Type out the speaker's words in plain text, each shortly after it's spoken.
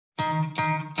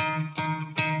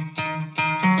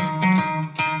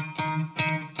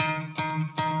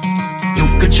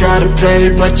could try to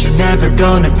play, but you're never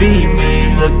gonna beat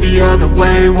me. Look the other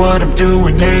way, what I'm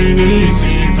doing ain't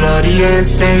easy. Bloody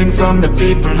hands stained from the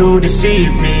people who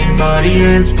deceive me. Muddy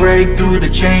hands break through the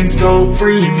chains, go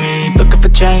free me. Looking for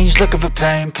change, looking for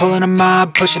pain, pulling a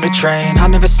mob, pushing a train. I'll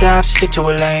never stop, stick to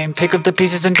a lane, pick up the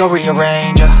pieces and go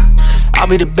rearrange. I'll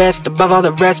be the best above all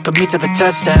the rest, put me to the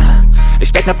test and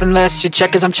expect nothing less, you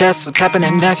check as I'm chess, what's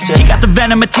happening next, yeah. He got the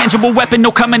venom, a tangible weapon,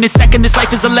 no coming in second. This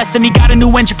life is a lesson, he got a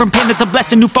new engine from pain, that's a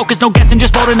blessing. New focus, no guessing,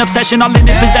 just bold and obsession, all in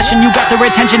his possession. You got their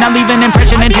attention, I leave an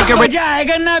impression and take your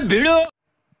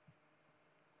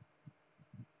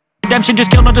redemption,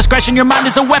 just kill, no discretion. Your mind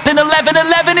is a weapon,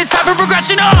 11-11, it's time for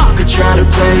progression. You could try to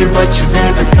play, but you're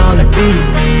never gonna beat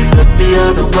me. Look the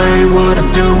other way, what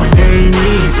I'm doing ain't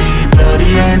easy.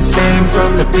 Bloody hands stained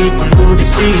from the people who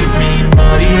deceive me.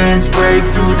 Muddy hands break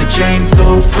through the chains,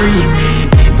 go free me.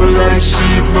 People like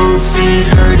sheep move feet,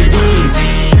 hurt it easy.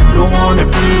 You don't wanna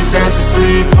be fast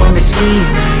asleep when they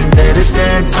scheming. Better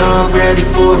stand tall, ready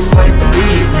for a fight,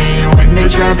 believe me. When they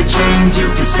try the chains, you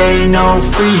can say no,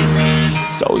 free me.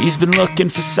 So he's been looking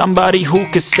for somebody who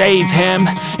could save him,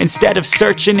 instead of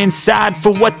searching inside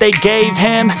for what they gave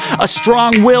him. A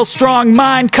strong will, strong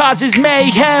mind causes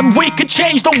mayhem. We could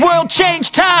change the world,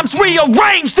 change times,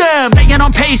 rearrange them. Staying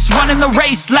on pace, running the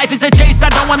race. Life is a chase, I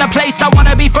don't want a place, I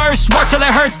wanna be first. Work till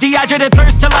it hurts, dehydrated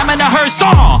thirst till I'm in a hearse.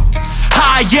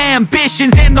 High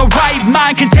ambitions and the right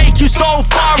mind can take you so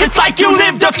far. It's like you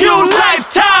lived a few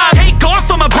lifetimes. Take off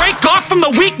from a break off from the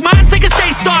weak minds, they can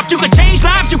stay soft. You can change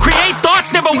lives, you create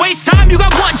thoughts, never waste time. You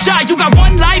got one shot, you got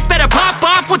one life, better pop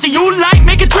off. What do you like?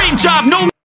 Make a dream job, no